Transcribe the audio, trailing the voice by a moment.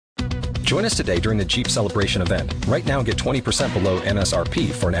Join us today during the Jeep Celebration event. Right now, get 20% below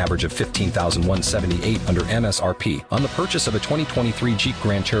MSRP for an average of $15,178 under MSRP on the purchase of a 2023 Jeep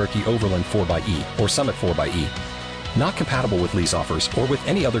Grand Cherokee Overland 4xE or Summit 4xE. Not compatible with lease offers or with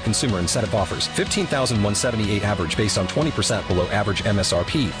any other consumer incentive offers. $15,178 average based on 20% below average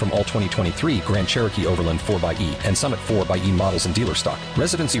MSRP from all 2023 Grand Cherokee Overland 4xE and Summit 4xE models in dealer stock.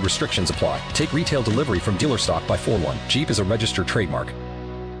 Residency restrictions apply. Take retail delivery from dealer stock by 4/1. Jeep is a registered trademark.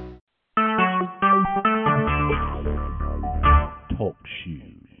 Talk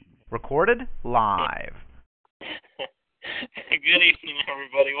shoes. Recorded live. Good evening,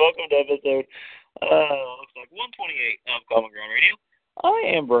 everybody. Welcome to episode looks like 128 of Common Ground Radio. I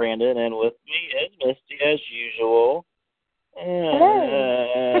am Brandon, and with me is Misty as usual.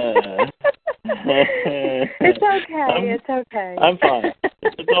 It's okay. It's okay. I'm fine.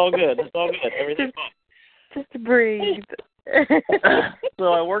 It's all good. It's all good. Everything's fine. Just breathe.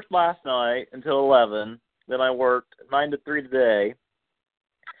 So I worked last night until 11. Then I worked 9 to 3 today.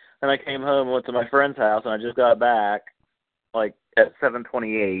 Then I came home and went to my friend's house, and I just got back like at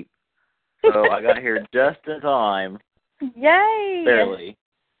 7:28. So I got here just in time. Yay! Barely.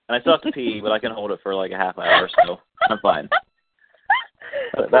 And I still have to pee, but I can hold it for like a half hour, so I'm fine.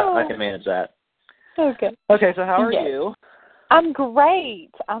 I can manage that. Okay. Okay, so how are you? I'm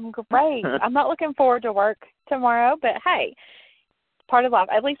great. I'm not looking forward to work tomorrow, but hey, part of life.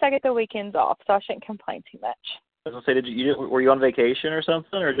 At least I get the weekends off, so I shouldn't complain too much. I was going to say, were you on vacation or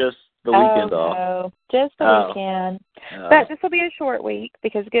something, or just the weekend off? No, just the weekend. But this will be a short week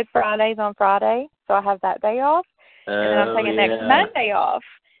because Good Friday's on Friday, so I have that day off. And then I'm taking next Monday off.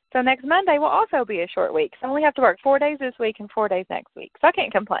 So next Monday will also be a short week. So I only have to work 4 days this week and 4 days next week. So I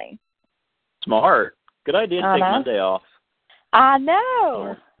can't complain. Smart. Good idea to take Monday off. I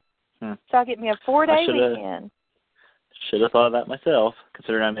know. So I'll get me a 4-day weekend. Should have thought of that myself,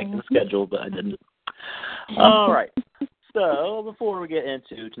 considering I'm making the schedule, but I didn't. All right. So before we get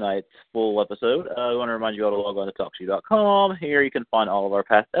into tonight's full episode, I want to remind you all to log on to TalkShoe.com. Here you can find all of our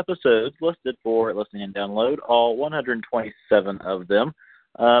past episodes listed for listening and download, all 127 of them.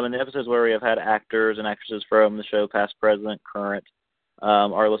 And the episodes where we have had actors and actresses from the show, past, present, current,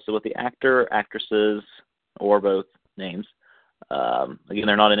 are listed with the actor, actresses, or both names. Again,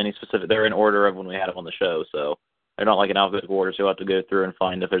 they're not in any specific, they're in order of when we had them on the show, so they're not like in alphabetical order, so you'll have to go through and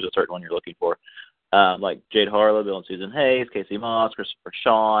find if there's a certain one you're looking for. Like Jade Harlow, Bill and Susan Hayes, Casey Moss, Christopher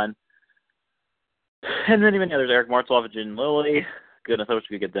Sean, and many others. Eric Martzoff and Jen Lilly. Goodness, I wish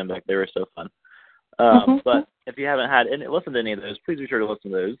we could get them back. They were so fun. But if you haven't listened to any of those, please be sure to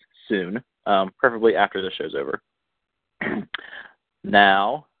listen to those soon, preferably after the show's over.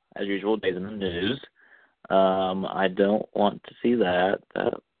 Now, as usual, days in the news. I don't want to see that.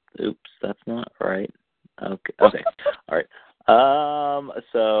 Oops, that's not right. Okay. All right.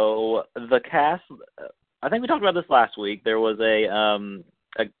 So the cast, I think we talked about this last week. There was so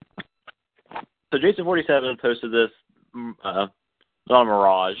Jason 47 posted this, not a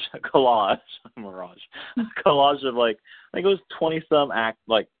mirage, a collage of like, I think it was 20-some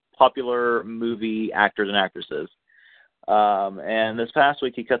popular movie actors and actresses. And this past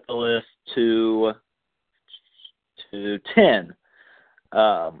week he cut the list to 10.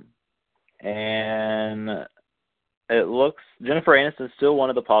 And it looks Jennifer Aniston is still one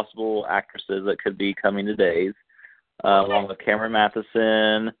of the possible actresses that could be coming to days, along with Cameron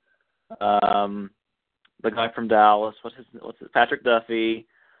Matheson, the guy from Dallas, what's his Patrick Duffy,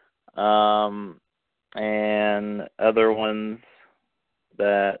 and other ones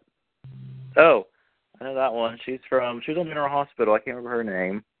that. Oh, I know that one. She was on General Hospital. I can't remember her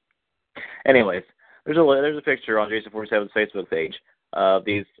name. Anyways, there's a picture on Jason 47's Facebook page of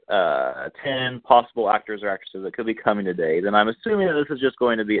these 10 possible actors or actresses that could be coming to days, and I'm assuming that this is just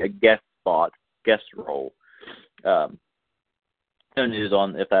going to be a guest role. No news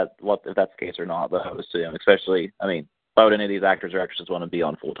on if that's the case or not, but I would assume, especially, why would any of these actors or actresses want to be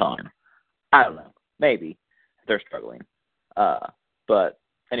on full time? I don't know. Maybe they're struggling. But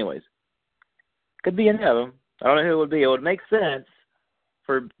anyways, could be any of them. I don't know who it would be. It would make sense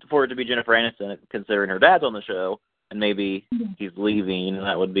for it to be Jennifer Aniston, considering her dad's on the show, and maybe he's leaving, and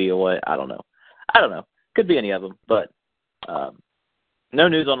that would be a way. I don't know. Could be any of them, but no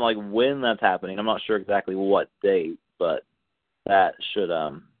news on when that's happening. I'm not sure exactly what date, but that should.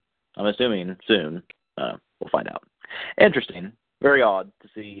 I'm assuming soon. We'll find out. Interesting. Very odd to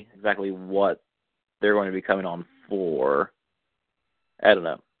see exactly what they're going to be coming on for. I don't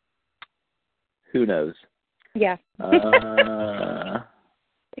know. Who knows? Yeah.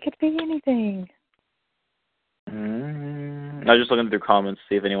 It could be anything. I was just looking through comments to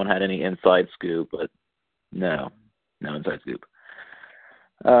see if anyone had any inside scoop, but no inside scoop.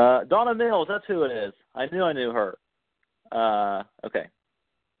 Donna Mills, that's who it is. I knew her. Okay.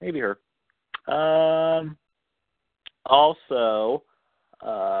 Maybe her. Also,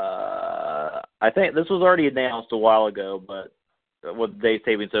 I think this was already announced a while ago, but with day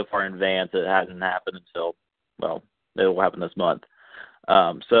saving so far in advance, it hasn't happened until, well, it will happen this month.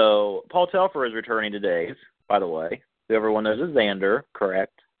 So Paul Telfer is returning today, by the way. Who everyone knows is Xander,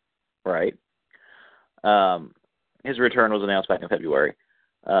 correct? Right. His return was announced back in February.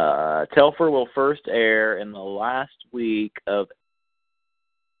 Telfer will first air in the last week of,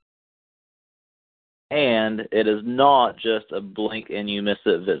 and it is not just a blink and you miss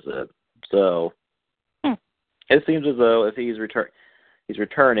it visit. So it seems as though if he's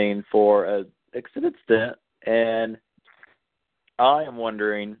returning for an extended stint, and I am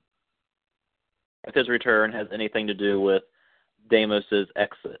wondering if his return has anything to do with Damos's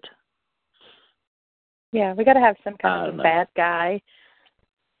exit. Yeah, we got to have some kind of bad guy.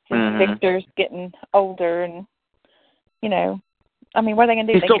 Victor's getting older, and I mean, what are they going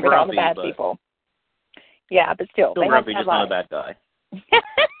to do? He's they still get rid of all the grumpy, bad people. Yeah, but still they grumpy, have to just not a bad guy.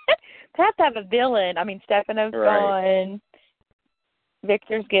 They have to have a villain. I mean, Stefano's gone.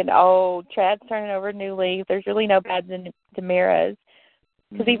 Victor's getting old. Chad's turning over a new leaf. There's really no bads in Demira's.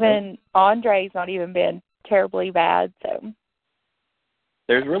 Because even Andre's not even been terribly bad. So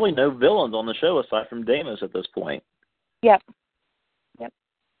there's really no villains on the show aside from Damos at this point. Yep.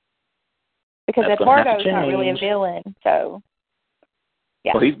 Because Eduardo's not really a villain. So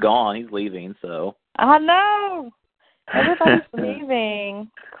yeah. Well, he's gone. He's leaving. So I know. Everybody's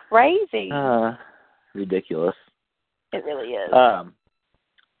leaving. Crazy. Ridiculous. It really is.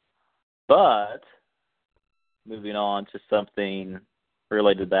 But moving on to something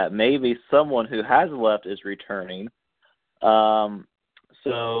related to that, maybe someone who has left is returning.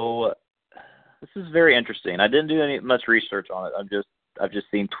 So this is very interesting. I didn't do much research on it. I've just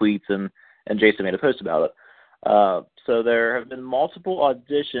seen tweets and Jason made a post about it. So there have been multiple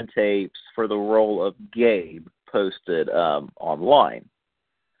audition tapes for the role of Gabe posted online.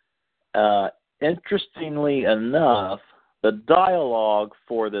 Interestingly enough, the dialogue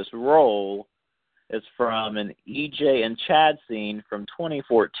for this role is from an EJ and Chad scene from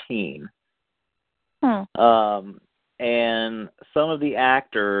 2014. And some of the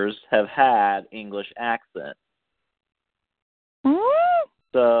actors have had English accents.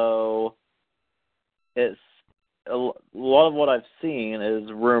 So it's a lot of what I've seen is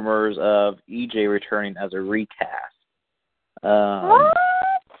rumors of EJ returning as a recast. What?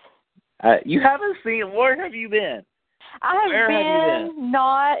 You haven't seen? Where have you been? Have you been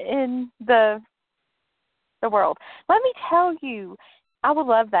not in the world. Let me tell you, I would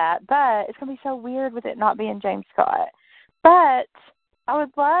love that, but it's going to be so weird with it not being James Scott. But I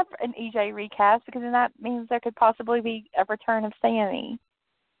would love an EJ recast because then that means there could possibly be a return of Sammy.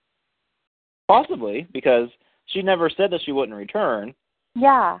 Possibly, because she never said that she wouldn't return.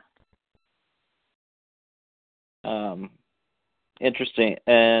 Yeah. Interesting.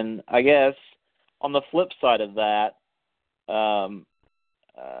 And I guess on the flip side of that,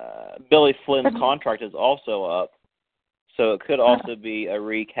 Billy Flynn's contract is also up, so it could also be a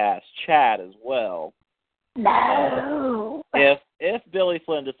recast Chad as well. No. If Billy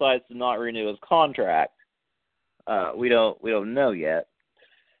Flynn decides to not renew his contract, we don't know yet,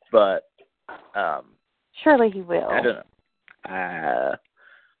 but surely he will. I don't know.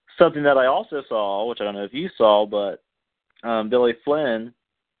 Something that I also saw, which I don't know if you saw, but Billy Flynn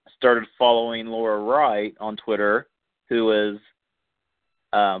started following Laura Wright on Twitter, who is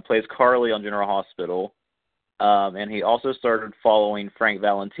plays Carly on General Hospital, and he also started following Frank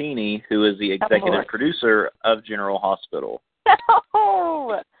Valentini, who is the executive producer of General Hospital.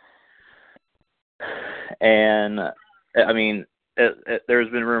 No! And, I mean, there's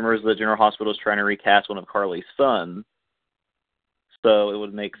been rumors that General Hospital is trying to recast one of Carly's sons, so it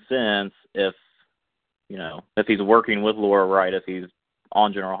would make sense if he's working with Laura Wright, if he's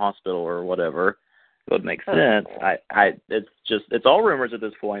on General Hospital or whatever, it would make sense. It's all rumors at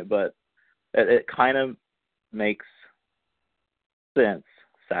this point, but it kind of makes sense,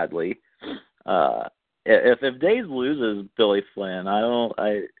 sadly. If Days loses Billy Flynn,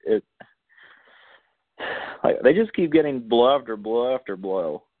 they just keep getting blow after blow after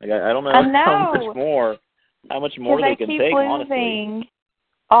blow. I don't know how much more they can take, honestly. They keep losing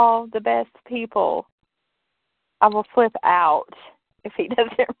all the best people. I will flip out if he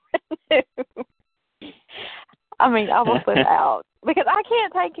doesn't renew. I will flip out because I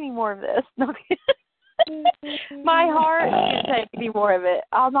can't take any more of this. My heart can't take any more of it.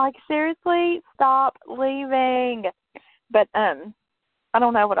 I'm like, seriously, stop leaving. But I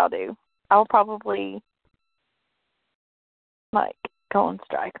don't know what I'll do. I'll probably go on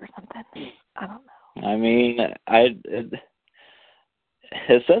strike or something. I don't know. I mean, it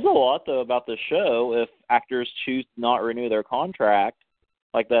says a lot, though, about the show if actors choose to not renew their contract.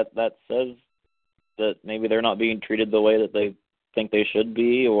 Like, that says that maybe they're not being treated the way that they think they should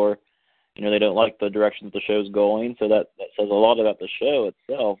be, or, you know, they don't like the direction that the show's going. So that says a lot about the show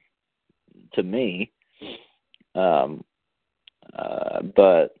itself, to me.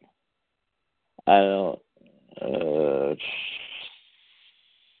 But I don't...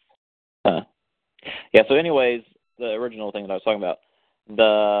 Yeah, so anyways, the original thing that I was talking about,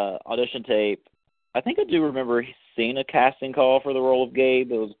 the audition tape, I think I do remember seeing a casting call for the role of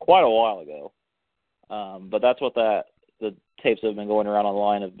Gabe. It was quite a while ago. But that's what the tapes that have been going around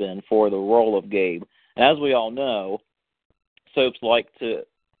online have been for the role of Gabe. And as we all know, soaps like to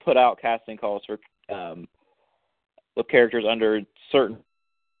put out casting calls for with characters under certain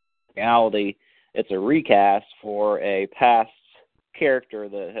reality. It's a recast for a past character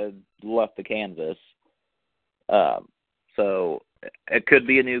that had left the canvas. So it could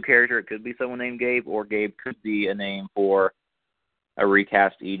be a new character. It could be someone named Gabe, or Gabe could be a name for a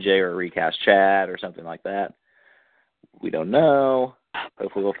recast EJ or a recast Chad or something like that. We don't know.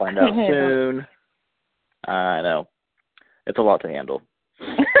 Hopefully we'll find out soon. I know. It's a lot to handle.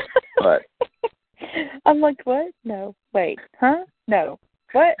 But I'm like, what? No. Wait. Huh? No.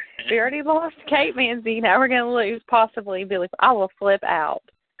 What? We already lost Kate Manzi. Now we're going to lose possibly Billy. I will flip out.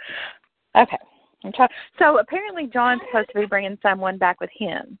 Okay. So apparently John's supposed to be bringing someone back with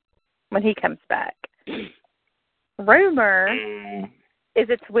him when he comes back. Rumor is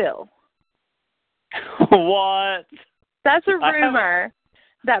it's Will. What? That's a rumor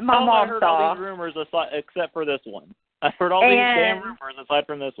that my mom heard saw. All these rumors except for this one. I've heard all these damn rumors aside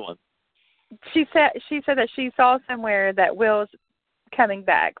from this one. She said that she saw somewhere that Will's coming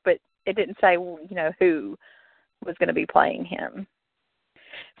back, but it didn't say, you know, who was going to be playing him.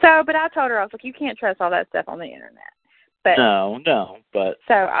 So, but I told her, I was like, you can't trust all that stuff on the internet. But No, but...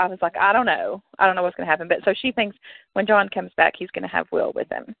 So I was like, I don't know. I don't know what's going to happen. But so she thinks when John comes back, he's going to have Will with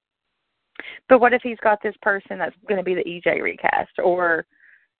him. But what if he's got this person that's going to be the EJ recast or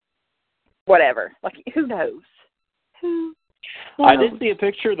whatever? Like, who knows? Who knows? I did see a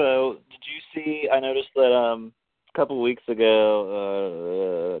picture, though. Did you see, I noticed that a couple of weeks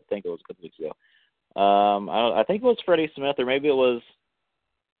ago, I think it was a couple of weeks ago, I think it was Freddie Smith, or maybe it was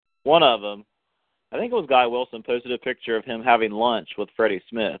one of them. I think it was Guy Wilson posted a picture of him having lunch with Freddie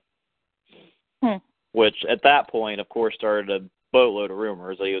Smith, which at that point, of course, started a boatload of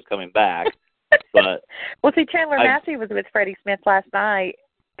rumors that he was coming back. But well, see, Chandler Massey was with Freddie Smith last night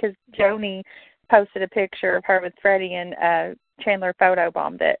because Joni posted a picture of her with Freddie, and Chandler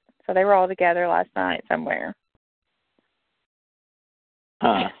photobombed it. So they were all together last night somewhere.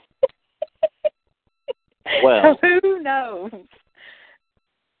 Huh. Well, so who knows?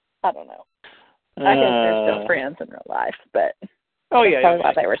 I don't know. I guess they're still friends in real life, but that's probably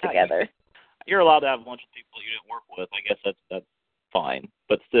why they were together. You're allowed to have lunch with people you didn't work with. I guess that's fine.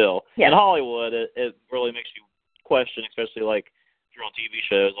 But still, in Hollywood, it really makes you question, especially like if you're on TV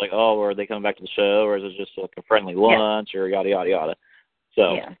shows, like, oh, are they coming back to the show, or is it just like a friendly lunch, or yada, yada, yada.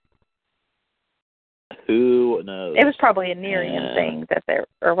 So, who knows? It was probably a Nerian thing that they're,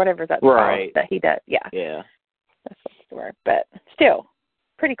 or whatever that's called, that he does. Yeah. That's what's the word. But still,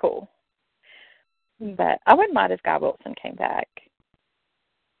 pretty cool. But I wouldn't mind if Guy Wilson came back.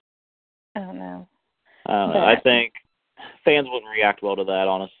 I don't know. I think fans wouldn't react well to that,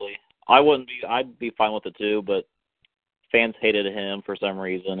 honestly. I'd be fine with it too, but fans hated him for some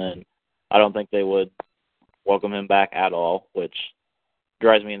reason, and I don't think they would welcome him back at all, which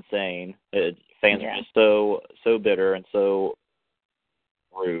drives me insane. Fans are just so bitter and so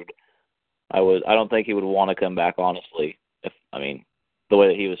rude. I don't think he would want to come back, honestly, the way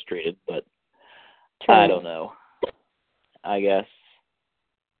that he was treated, but I don't know. I guess.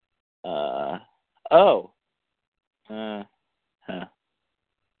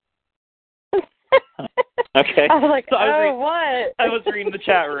 Okay. I was like, so what? I was reading the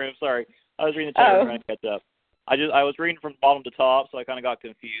chat room. Sorry, I was reading the chat room trying to catch up. I was reading from bottom to top, so I kind of got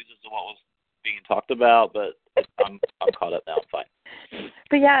confused as to what was being talked about. But I'm caught up now. I'm fine.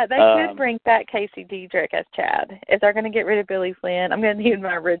 But yeah, they should bring back Casey Diedrich as Chad. If they're going to get rid of Billy Flynn, I'm going to need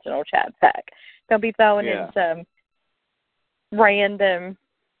my original Chad back. Don't be throwing in some random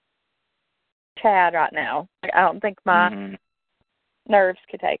Chad right now. I don't think my nerves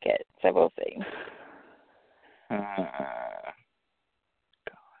could take it, so we'll see.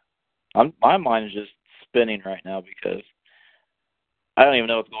 My mind is just spinning right now because I don't even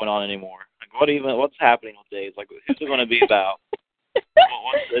know what's going on anymore. Like, what's happening with Days? Like, who's it going to be about?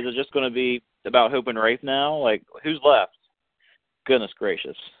 Is it just going to be about Hope and Rafe now? Like, who's left? Goodness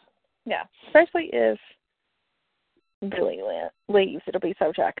gracious. Yeah, especially if Billy leaves, it'll be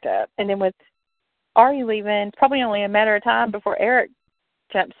so jacked up. And then with Ari leaving, it's probably only a matter of time before Eric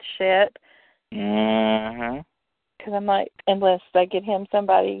jumps ship. Mm-hmm. Because I'm like, unless they get him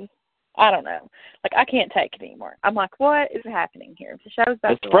somebody, I don't know. Like, I can't take it anymore. I'm like, what is happening here? The show's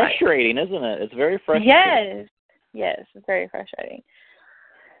about It's frustrating, isn't it? It's very frustrating. Yes, it's very frustrating.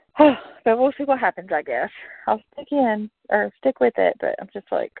 But we'll see what happens, I guess. I'll stick with it, but I'm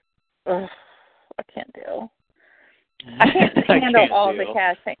just like, ugh, I can't deal. I can't handle all the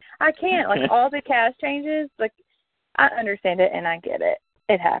cast changes. I can't, like, all the cast changes, like, I understand it and I get it.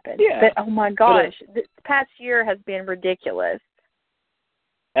 It happens. Yeah. But, oh my gosh, the past year has been ridiculous.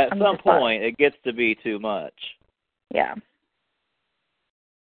 At some point, it gets to be too much. Yeah.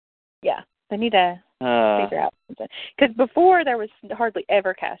 Yeah. They need to figure out something. Because before, there was hardly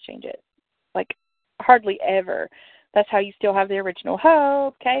ever cast changes. Like, hardly ever. That's how you still have the original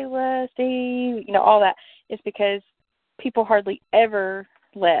Hope, Kayla, Steve, all that. It's because people hardly ever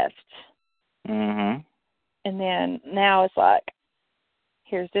left. Mm-hmm. And then now it's like,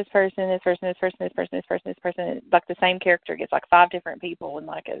 here's this person, this person, this person, this person, this person, this person. Like the same character gets like 5 different people in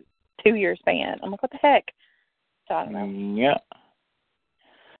like a 2-year span. I'm like, what the heck? So I don't know. Yeah.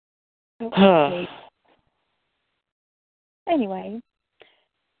 Anyway,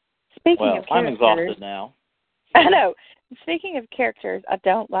 speaking of characters, I'm exhausted now. I know. Speaking of characters, I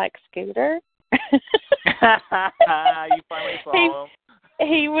don't like Scooter. You finally saw him.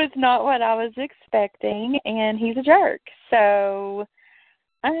 He was not what I was expecting, and he's a jerk. So,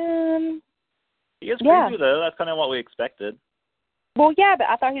 he is creepy, though. That's kind of what we expected. Well, yeah, but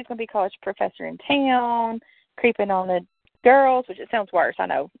I thought he was going to be a college professor in town, creeping on the girls, which it sounds worse. I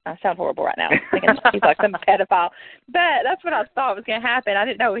know. I sound horrible right now. Thinking he's like some pedophile. But that's what I thought was going to happen. I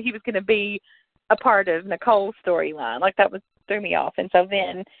didn't know he was going to be a part of Nicole's storyline. Like, that threw me off. And so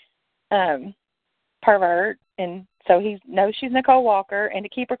then, pervert, and so he knows she's Nicole Walker, and to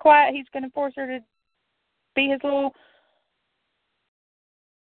keep her quiet, he's going to force her to be his little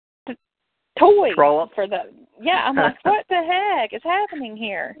toy for the. Yeah, I'm like, what the heck is happening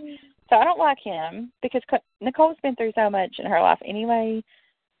here? So I don't like him because Nicole's been through so much in her life anyway,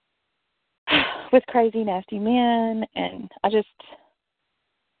 with crazy, nasty men, and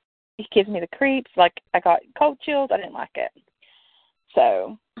he gives me the creeps. Like, I got cold chills. I didn't like it.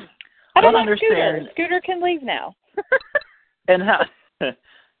 So I don't understand. Scooter can leave now. And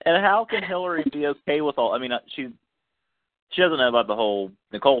how can Hillary be okay with all? I mean, she doesn't know about the whole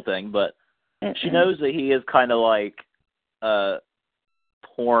Nicole thing, but she knows that he is kind of like a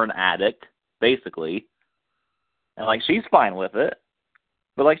porn addict, basically, and like she's fine with it.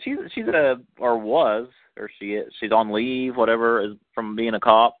 But like she's on leave, whatever, is from being a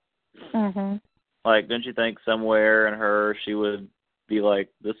cop. Mm-hmm. Like, don't you think somewhere in her she would be like,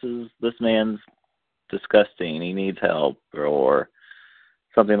 this man's disgusting, he needs help, or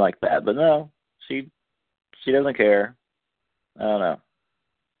something like that? But no, she doesn't care. I don't know.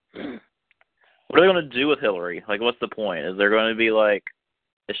 What are they going to do with Hillary? Like, what's the point? Is there going to be like,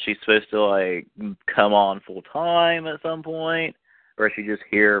 is she supposed to like come on full time at some point, or is she just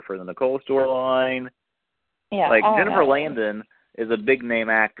here for the Nicole storyline? Yeah, like Jennifer Landon is a big name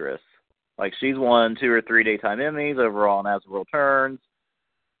actress. Like, she's won 2 or 3 daytime Emmys overall on As the World Turns.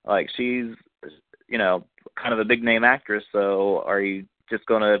 Like, she's, kind of a big name actress. So are you just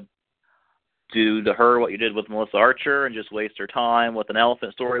going to do to her what you did with Melissa Archer and just waste her time with an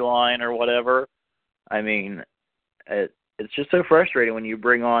elephant storyline or whatever? I mean, it's just so frustrating when you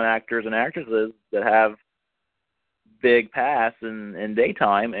bring on actors and actresses that have big pasts in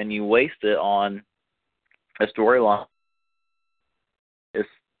daytime and you waste it on a storyline. It's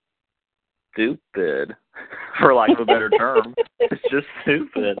stupid, for lack of a better term. It's just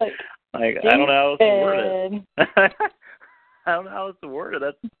stupid. Like, I don't know how else to word it. I don't know how else to word it.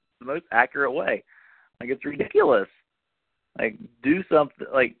 That's the most accurate way. Like, it's ridiculous. Like, do something.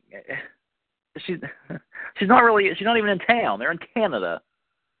 Like, she's not even in town. They're in Canada.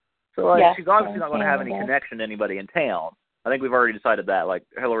 So, like, she's obviously not going to have any connection to anybody in town. I think we've already decided that. Like,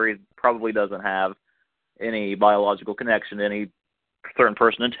 Hillary probably doesn't have any biological connection to any certain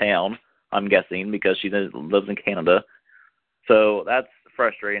person in town, I'm guessing, because she lives in Canada. So that's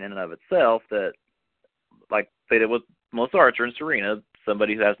frustrating in and of itself that, like they did with Melissa Archer and Serena,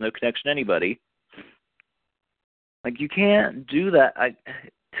 somebody who has no connection to anybody. Like, you can't do that.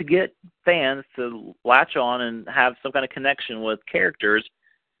 To get fans to latch on and have some kind of connection with characters,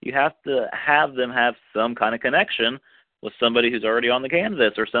 you have to have them have some kind of connection with somebody who's already on the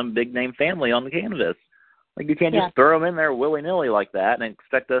canvas or some big-name family on the canvas. Like, you can't just throw them in there willy-nilly like that and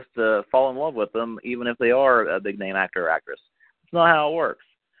expect us to fall in love with them, even if they are a big-name actor or actress. It's not how it works.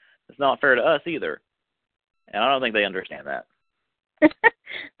 It's not fair to us either. And I don't think they understand that.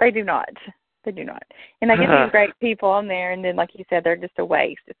 They do not. They do not. And they get these great people on there, and then, like you said, they're just a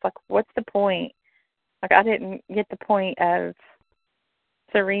waste. It's like, what's the point? Like, I didn't get the point of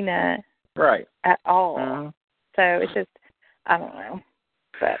Serena at all. Mm-hmm. So it's just, I don't know.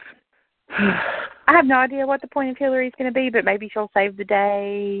 But I have no idea what the point of Hillary is going to be, but maybe she'll save the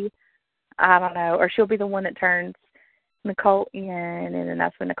day. I don't know. Or she'll be the one that turns Nicole in, and then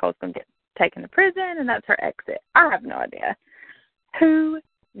that's when Nicole's going to get taken to prison, and that's her exit. I have no idea. Who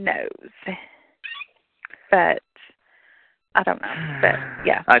knows? But I don't know. But,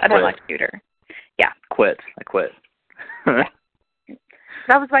 yeah, I don't like Scooter. Yeah. I quit. Yeah.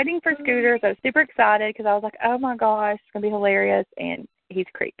 I was waiting for Scooter, so I was super excited because I was like, oh, my gosh, it's going to be hilarious, and he's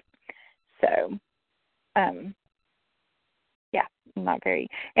a creep. So, yeah, not very.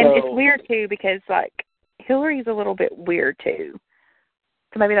 And it's weird, too, because, like, Hillary's a little bit weird, too.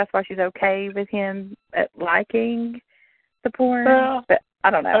 So maybe that's why she's okay with him liking the porn. Yeah, but I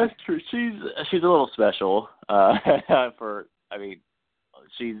don't know. That's true. She's a little special.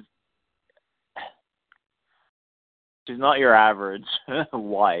 She's not your average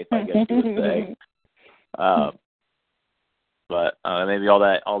wife, I guess you would say. But maybe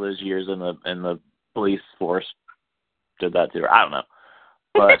all those years in the police force did that to her. I don't know.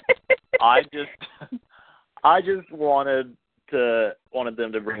 But I just wanted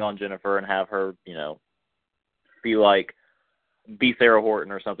them to bring on Jennifer and have her, be Sarah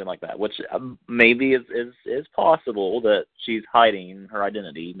Horton or something like that, which maybe is possible that she's hiding her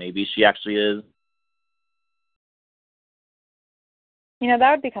identity. Maybe she actually is.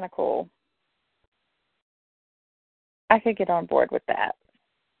 That would be kind of cool. I could get on board with that.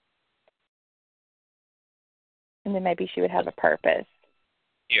 And then maybe she would have a purpose.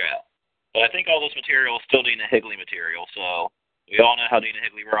 Yeah. But I think all this material is still Dina Higley material, so we all know how Dina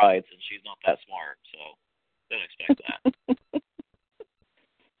Higley writes, and she's not that smart, so don't expect that.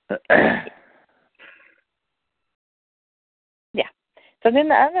 Yeah. So then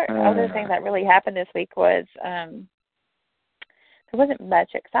the other thing that really happened this week was there wasn't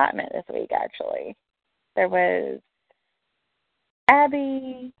much excitement this week, actually. There was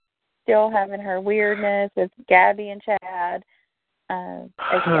Abby still having her weirdness with Gabby and Chad.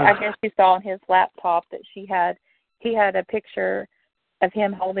 I guess you saw on his laptop that he had a picture of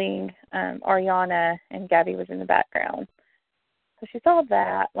him holding Ariana, and Gabby was in the background. So she saw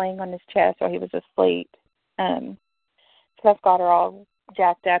that laying on his chest while he was asleep. So that's got her all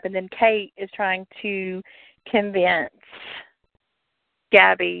jacked up. And then Kate is trying to convince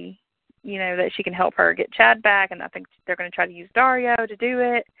Gabby, that she can help her get Chad back, and I think they're going to try to use Dario to do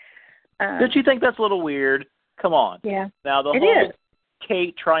it. Did you think that's a little weird? Come on. Yeah. Now, the whole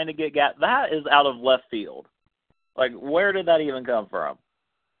Kate trying to get Gabby, that is out of left field. Like, where did that even come from?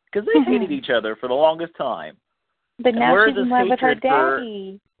 Because they hated each other for the longest time. But now she's in love with her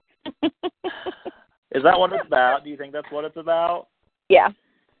daddy. Is that what it's about? Do you think that's what it's about? Yeah.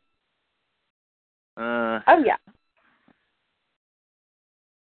 Oh, yeah.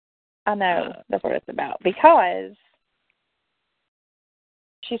 I know that's what it's about, because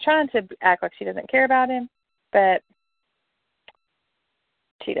she's trying to act like she doesn't care about him, but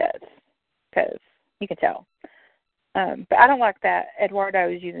she does, because you can tell. But I don't like that Eduardo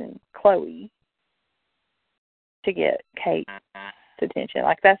is using Chloe to get Kate's attention.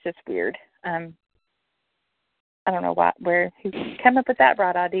 Like, that's just weird. I don't know who came up with that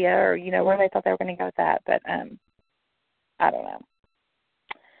bright idea, or where they thought they were going to go with that, but I don't know.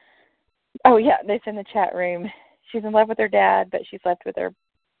 Oh, yeah, it's in the chat room. She's in love with her dad, but she's left with her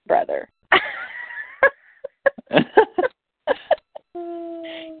brother.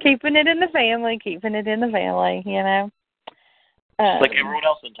 Keeping it in the family, like everyone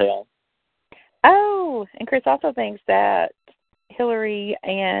else in town. Oh, and Chris also thinks that Hillary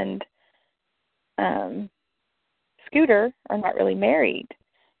and Scooter are not really married,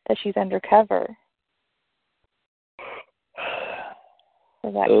 that she's undercover.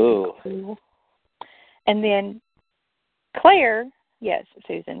 So that cool. And then Claire, yes,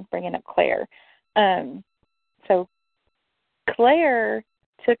 Susan, bringing up Claire. So Claire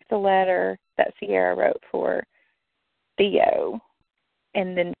took the letter that Sierra wrote for Theo,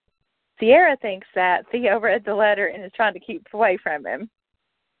 and then Sierra thinks that Theo read the letter and is trying to keep away from him,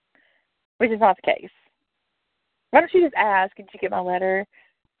 which is not the case. Why don't you just ask, did you get my letter?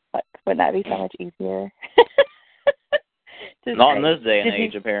 Like, wouldn't that be so much easier? Not in this day and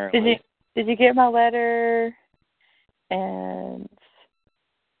age, apparently. Did you get my letter? And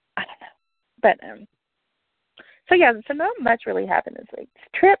I don't know. But, so yeah, so not much really happened this week.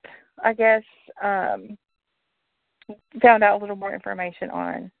 Trip, I guess, found out a little more information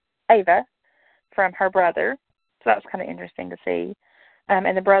on Ava from her brother. So that was kind of interesting to see.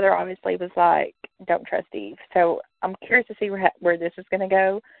 And the brother obviously was like, don't trust Eve. So I'm curious to see where this is going to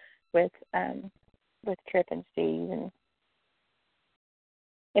go with Trip and Steve, and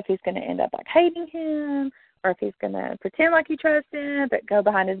if he's going to end up like hating him, or if he's going to pretend like he trusts him but go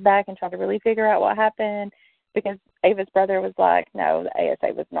behind his back and try to really figure out what happened, because Ava's brother was like, no, the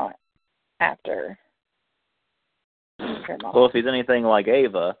ASA was not after her mom. Well, if he's anything like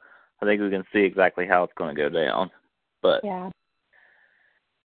Ava, I think we can see exactly how it's going to go down. But yeah,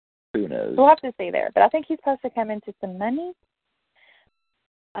 who knows? we'll have to see there. But I think he's supposed to come into some money.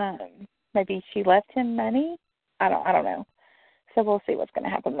 Maybe she left him money. I don't know. So we'll see what's going to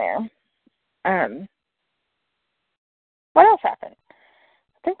happen there. What else happened?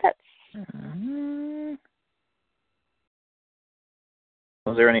 I think that's.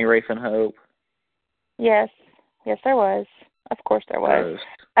 Was there any Rafe and Hope? Yes, there was. Of course, there was.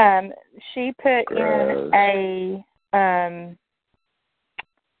 She put Gross. in a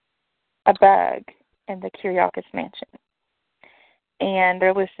bug in the Kyriakis mansion, and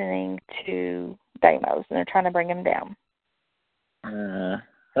they're listening to Deimos, and they're trying to bring him down. And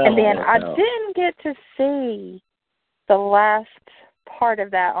then I didn't get to see the last part of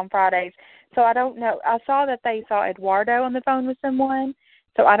that on Fridays, so I don't know. I saw that they saw Eduardo on the phone with someone,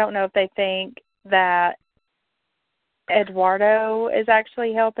 so I don't know if they think that Eduardo is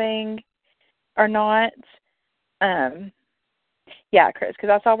actually helping or not. Yeah, Chris, because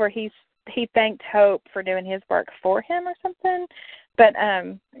I saw where he thanked Hope for doing his work for him or something, but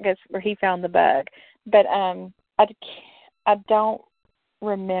I guess where he found the bug. But I don't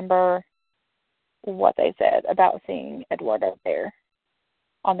remember what they said about seeing Eduardo there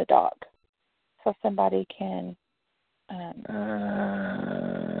on the dock. So somebody can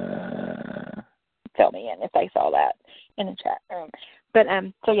fill me in if they saw that in the chat room. But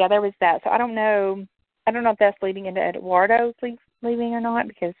so yeah, there was that. So I don't know if that's leading into Eduardo leaving or not,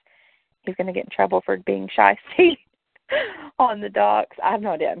 because he's going to get in trouble for being shysty on the docks. I have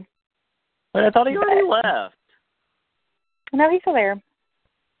no idea. But I thought he already left. No, he's still there.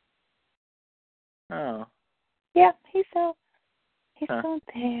 Oh. Yeah, he's still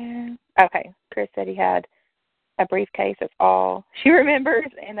there. Okay, Chris said he had a briefcase. That's all she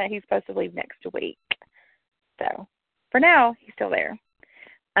remembers, and that he's supposed to leave next week. So, for now, he's still there.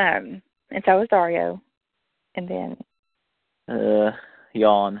 And so is Dario. And then...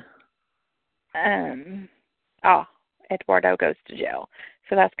 yawn. Eduardo goes to jail.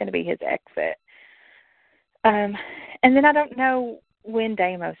 So that's going to be his exit. And then I don't know when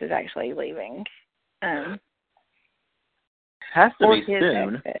Deimos is actually leaving. Has to be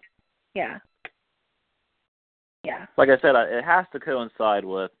soon. Exit. Yeah. Yeah. Like I said, it has to coincide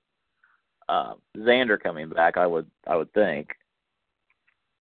with Xander coming back, I would think.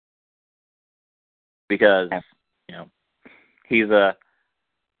 Because, he's a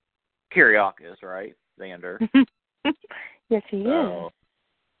Kyriakis, right? Xander. Yes, he is.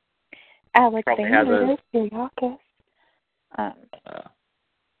 Alexander Kyriakis. I'm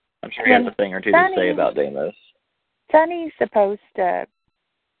sure he has a thing or two to say about Deimos. Sonny's supposed to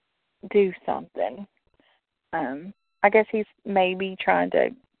do something. I guess he's maybe trying to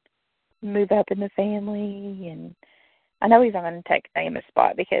move up in the family, and I know he's not going to take Deimos'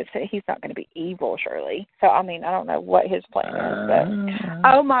 spot because he's not going to be evil, surely. So, I mean, I don't know what his plan is, but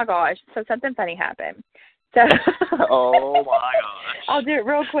oh my gosh, so something funny happened. So, oh my gosh. I'll do it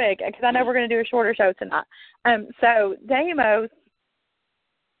real quick because I know we're going to do a shorter show tonight. So, Deimos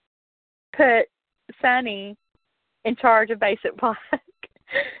put Sonny in charge of Basic Black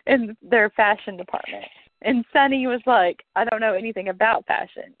in their fashion department. And Sonny was like, I don't know anything about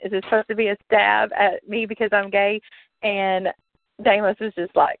fashion. Is it supposed to be a stab at me because I'm gay? And Deimos was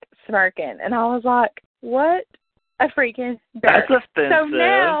just like smirking. And I was like, what a freaking jerk. That's offensive. So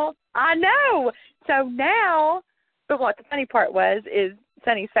now, I know. So now, but what the funny part was is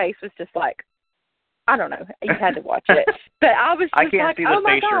Sonny's face was just like, I don't know. You had to watch it. But I was just I can't like, see the oh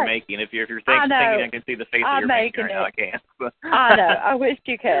my face gosh. you're making. If you're thinking I can see the face that you're making right now, I can't. I know. I wish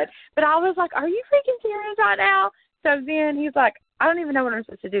you could. But I was like, are you freaking serious right now? So then he's like, I don't even know what I'm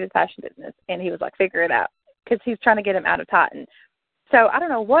supposed to do with fashion business. And he was like, figure it out. Because he's trying to get him out of Titan. So I don't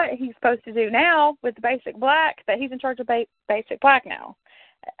know what he's supposed to do now with the Basic Black, that he's in charge of Basic Black now.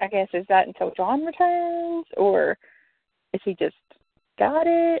 I guess, is that until John returns? Or is he just got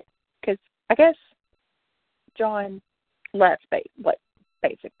it? Because I guess John left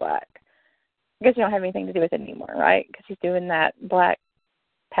Basic Black. I guess you don't have anything to do with it anymore, right? Because he's doing that black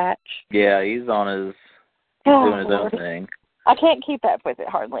patch. Yeah, he's doing his own thing. I can't keep up with it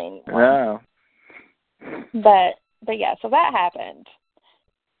hardly anymore. No. But yeah, so that happened.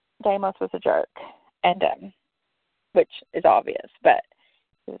 Deimos was a jerk, and which is obvious, but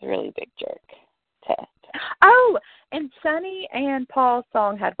he was a really big jerk. Oh, and Sonny and Paul's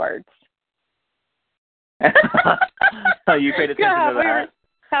song had words. Oh, you paid attention to that?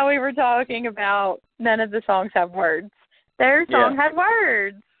 How we were talking about none of the songs have words. Their song had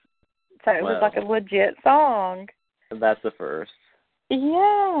words. So it was like a legit song. That's the first.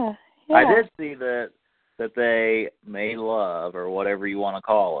 Yeah. I did see that they made love, or whatever you want to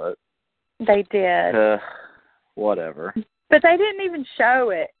call it. They did. Whatever. But they didn't even show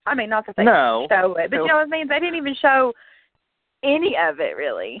it. I mean, not that they didn't show it, but you know what I mean? They didn't even show any of it,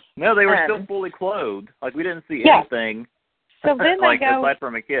 really. No, they were still fully clothed. Like, we didn't see anything. So then like, they go, aside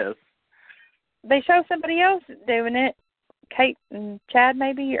from a kiss. They show somebody else doing it. Kate and Chad,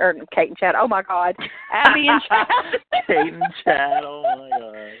 maybe? Or Kate and Chad. Oh, my God. Abby and Chad. Kate and Chad. Oh, my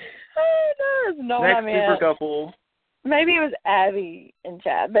God. Oh, no, what I meant. Next super couple. Maybe it was Abby and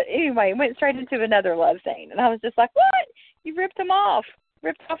Chad. But anyway, went straight into another love scene. And I was just like, what? You ripped them off.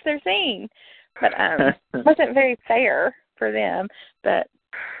 Ripped off their scene. But wasn't very fair for them. But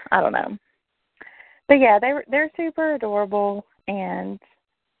I don't know. But, yeah, they're super adorable. And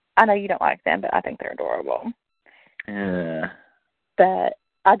I know you don't like them, but I think they're adorable. But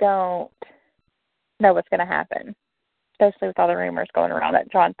I don't know what's going to happen, especially with all the rumors going around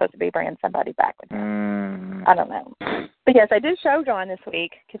that John's supposed to be bringing somebody back with him. I don't know. But, yes, I did show John this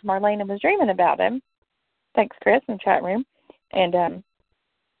week because Marlena was dreaming about him. Thanks, Chris, in the chat room. And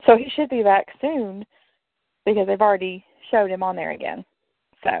so he should be back soon because they've already showed him on there again.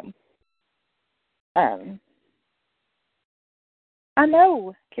 So, I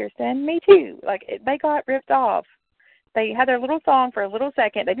know, Kirsten, me too. Like, they got ripped off. They had their little song for a little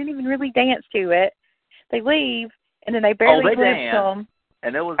second. They didn't even really dance to it. They leave, and then they barely glimpse them.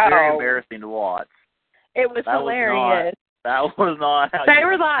 And it was very embarrassing to watch. It was hilarious. That was not how they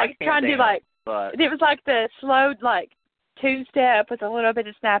were like trying to do like, but it was like the slow, like, two-step with a little bit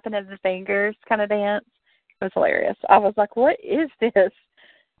of snapping of the fingers kind of dance. It was hilarious. I was like, what is this?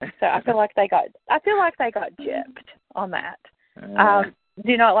 So I feel like they got gypped on that.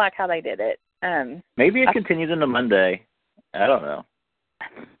 Do not like how they did it. Maybe it continues into Monday. I don't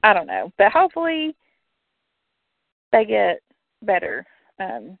know. But hopefully they get better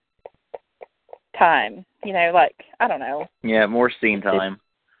time. You know, like, I don't know. Yeah, more scene time.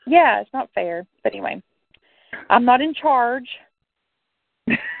 It's not fair. But anyway, I'm not in charge.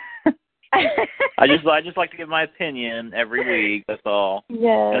 I just like to give my opinion every week. That's all.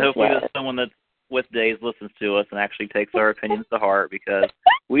 Yeah. And hopefully there's someone that's with Days listens to us and actually takes our opinions to heart, because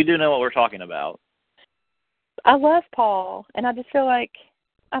we do know what we're talking about. I love Paul, and I just feel like,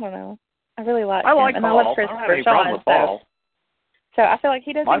 I don't know, I really like him. I like and Paul. I love Chris I don't have any problem with Paul. So I feel like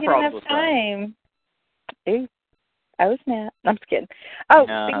he doesn't get enough time. Ooh. Oh, snap. I'm just kidding. Oh,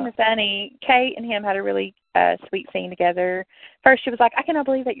 speaking of Sonny, Kate and him had a really sweet scene together. First, she was like, I cannot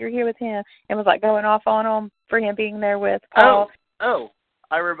believe that you're here with him, and was like going off on him for him being there with Paul. I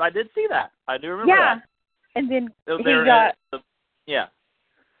did see that. I do remember that. And then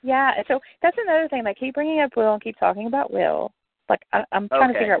Yeah, so that's another thing. They keep bringing up Will and keep talking about Will. Like, I'm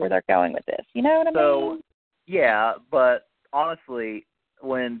trying to figure out where they're going with this. You know what I mean? Yeah, but honestly,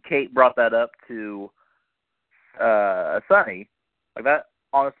 when Kate brought that up to Sonny, like that,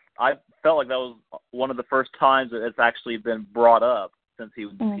 I felt like that was one of the first times that it's actually been brought up since he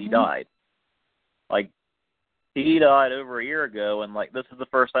died. Like, he died over a year ago, and like this is the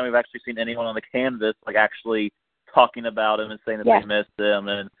first time we've actually seen anyone on the canvas like actually talking about him and saying that they missed him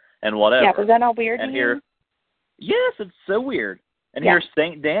and whatever. Yeah, was that all weird? And here, yes, it's so weird. And here,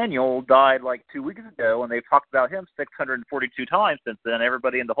 St. Daniel died like 2 weeks ago, and they've talked about him 642 times since then.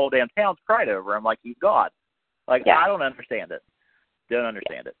 Everybody in the whole damn town's cried over him like he's God. Like, I don't understand it. Don't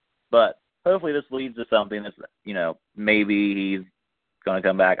understand it. But hopefully this leads to something that's, you know, maybe he's going to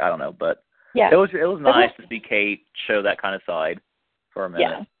come back. I don't know. But it was nice to see Kate show that kind of side for a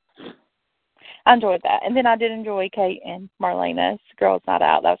minute. Yeah. I enjoyed that. And then I did enjoy Kate and Marlena's Girls Night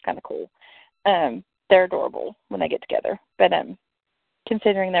Out. That was kind of cool. They're adorable when they get together. But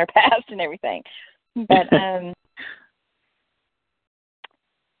considering their past and everything. But I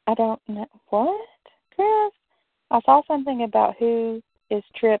don't know. What, Chris? I saw something about who is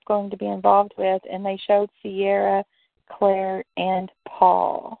Tripp going to be involved with, and they showed Sierra, Claire, and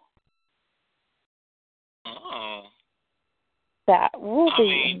Paul. Oh. That will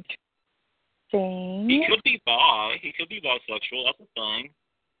be interesting. He could be bi. He could be bisexual. That's a thing.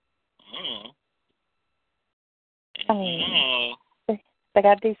 I mean, they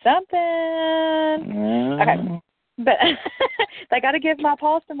got to do something. Okay. But they got to give my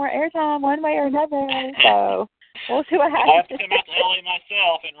Paul some more airtime one way or another. So We'll see what If I have happens. to come out to LA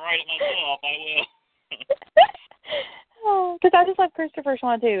myself and write it myself, I will. Because I just love Christopher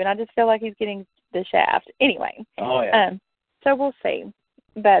Sean too, and I just feel like he's getting the shaft. Anyway. Oh yeah. So we'll see.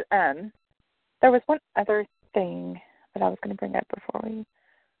 But there was one other thing that I was going to bring up before we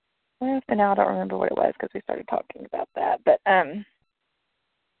left, and now I don't remember what it was because we started talking about that. But oh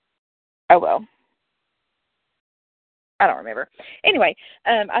well. I don't remember. Anyway,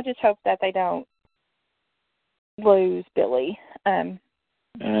 I just hope that they don't lose Billy.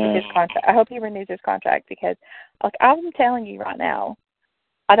 His contract. I hope he renews his contract because, like, I'm telling you right now,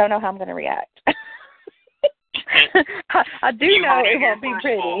 I don't know how I'm going to react. I do know it won't be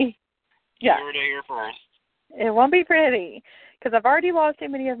pretty. Yeah. You heard it here first. It won't be pretty because I've already lost too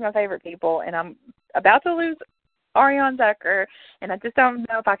many of my favorite people, and I'm about to lose Ariane Zucker, and I just don't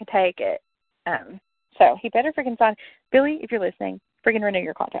know if I can take it. So he better freaking sign. Billy, if you're listening, freaking renew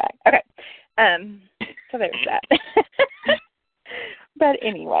your contract. Okay. So there's that. But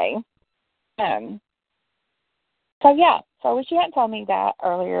anyway, so yeah. So I wish you hadn't told me that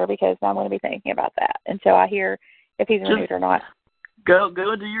earlier because now I'm going to be thinking about that until I hear if he's renewed or not. Go and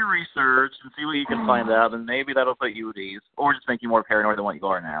do your research and see what you can find out, and maybe that'll put you at ease, or just make you more paranoid than what you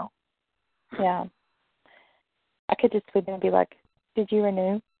are now. Yeah. I could just tweet and be like, "Did you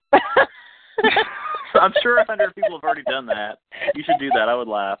renew?" I'm sure 100 people have already done that. You should do that. I would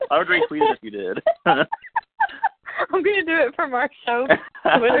laugh. I would retweet it if you did. I'm going to do it from our show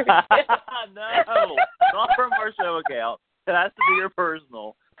Twitter. No, not from our show account. It has to be your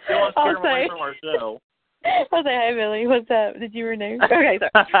personal. You want to turn away from our show. I'll say, "Hey, Billy, what's up? Did you renew?" Okay,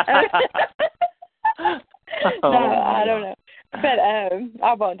 sorry. No, I don't know. But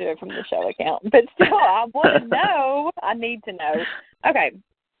I won't do it from the show account. But still, I want to know. I need to know. Okay.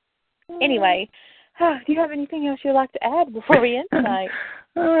 Anyway, do you have anything else you'd like to add before we end tonight?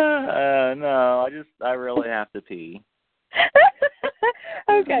 No, I really have to pee.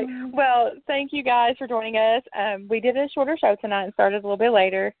 Okay. Well, thank you guys for joining us. We did a shorter show tonight and started a little bit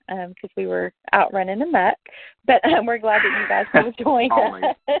later because we were out running amok. But we're glad that you guys both joined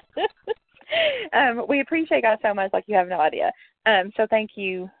us. We appreciate you guys so much, like you have no idea. So thank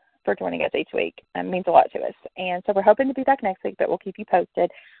you for joining us each week. It means a lot to us. And so we're hoping to be back next week, but we'll keep you posted.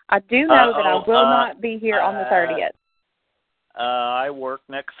 I do know that I will not be here on the 30th. I work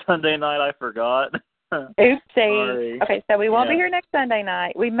next Sunday night. I forgot. Oopsie. Sorry. Okay, so we won't be here next Sunday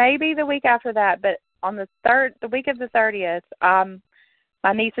night. We may be the week after that, but on the week of the 30th,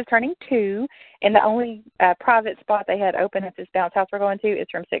 my niece is turning 2, and the only private spot they had open at this bounce house we're going to is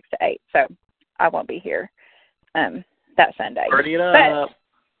from 6 to 8. So I won't be here that Sunday. Party it up.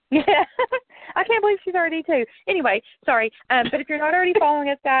 Yeah, I can't believe she's already 2. Anyway, sorry. But if you're not already following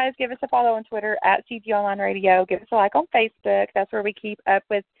us, guys, give us a follow on Twitter at CG Online Radio. Give us a like on Facebook. That's where we keep up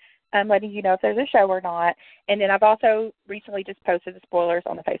with letting you know if there's a show or not. And then I've also recently just posted the spoilers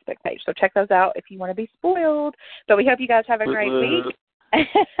on the Facebook page. So check those out if you want to be spoiled. But we hope you guys have a great week.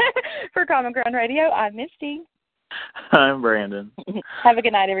 For Common Ground Radio, I'm Misty. I'm Brandon. Have a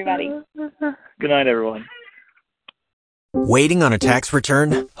good night, everybody. Good night, everyone. Waiting on a tax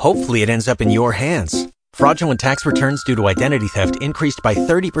return? Hopefully it ends up in your hands. Fraudulent tax returns due to identity theft increased by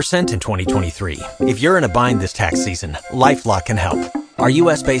 30% in 2023. If you're in a bind this tax season, LifeLock can help. Our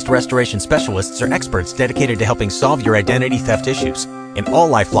U.S.-based restoration specialists are experts dedicated to helping solve your identity theft issues. And all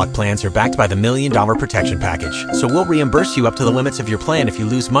LifeLock plans are backed by the $1 Million Protection Package. So we'll reimburse you up to the limits of your plan if you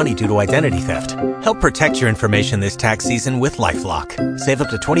lose money due to identity theft. Help protect your information this tax season with LifeLock. Save up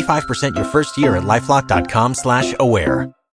to 25% your first year at LifeLock.com/aware.